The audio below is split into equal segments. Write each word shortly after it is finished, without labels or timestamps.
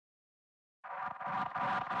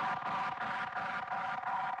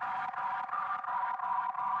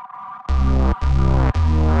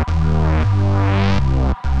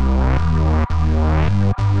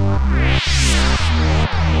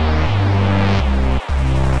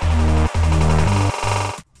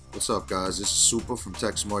What's up guys, this is Super from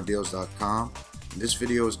TechSmartDeals.com. and this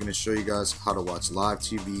video is going to show you guys how to watch live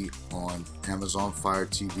TV on Amazon Fire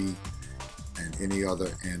TV and any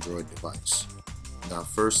other Android device. Now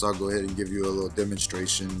first I'll go ahead and give you a little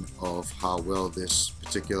demonstration of how well this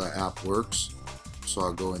particular app works. So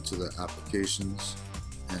I'll go into the applications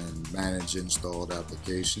and manage installed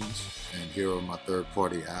applications, and here are my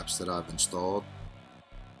third-party apps that I've installed,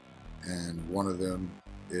 and one of them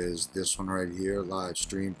is this one right here, Live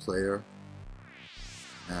Stream Player,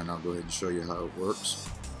 and I'll go ahead and show you how it works.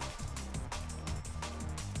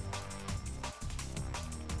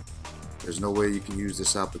 There's no way you can use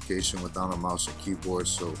this application without a mouse and keyboard,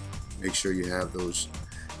 so make sure you have those,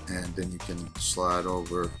 and then you can slide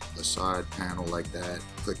over the side panel like that,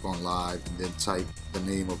 click on live, and then type the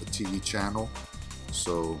name of a TV channel.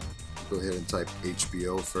 So go ahead and type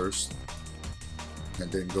HBO first, and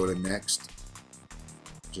then go to next,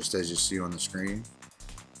 just as you see on the screen,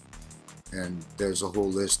 and there's a whole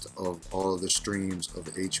list of all of the streams of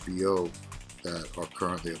HBO that are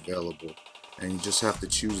currently available, and you just have to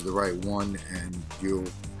choose the right one and you'll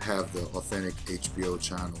have the authentic HBO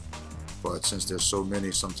channel. But since there's so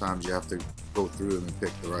many, sometimes you have to go through them and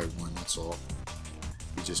pick the right one, that's all.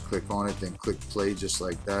 You just click on it, then click play just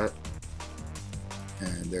like that,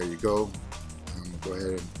 and there you go. I'm gonna go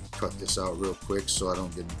ahead and cut this out real quick so I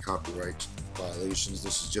don't get any copyright violations.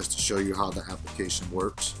 This is just to show you how the application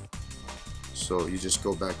works. So you just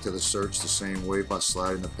go back to the search the same way by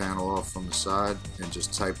sliding the panel off from the side and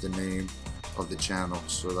just type the name of the channel.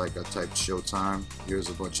 So like I typed Showtime, here's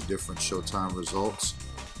a bunch of different Showtime results.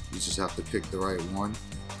 You just have to pick the right one,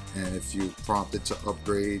 and if you prompt it to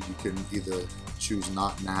upgrade, you can either choose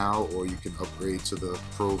not now or you can upgrade to the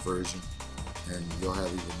Pro version and you'll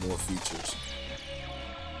have even more features.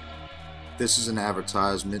 This is an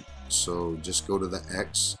advertisement, so just go to the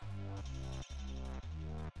X.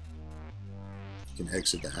 You can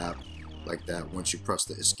exit the app like that once you press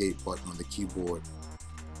the escape button on the keyboard.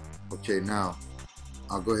 Okay, now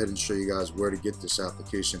I'll go ahead and show you guys where to get this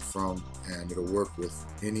application from, and it'll work with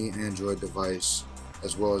any Android device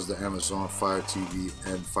as well as the Amazon Fire TV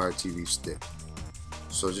and Fire TV Stick.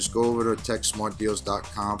 So just go over to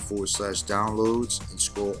TechSmartDeals.com/downloads and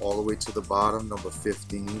scroll all the way to the bottom, number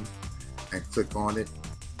 15, and click on it.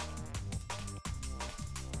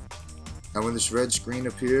 And when this red screen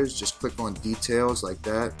appears, just click on details like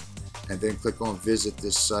that, and then click on visit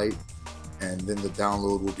this site, and then the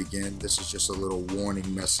download will begin. This is just a little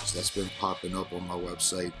warning message that's been popping up on my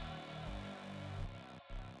website.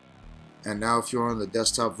 And now if you're on the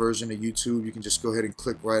desktop version of YouTube, you can just go ahead and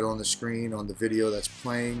click right on the screen on the video that's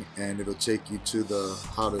playing, and it'll take you to the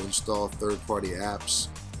how to install third-party apps.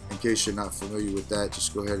 In case you're not familiar with that,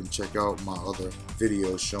 just go ahead and check out my other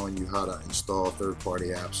videos showing you how to install third-party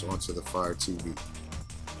apps onto the Fire TV.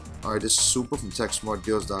 Alright, this is Super from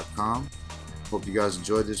TechSmartDeals.com. Hope you guys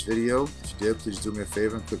enjoyed this video. If you did, please do me a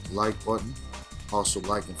favor and click the like button. Also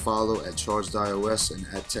like and follow at ChargedIOS and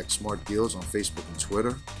at TechSmartDeals on Facebook and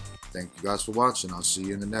Twitter. Thank you guys for watching. I'll see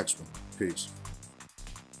you in the next one. Peace.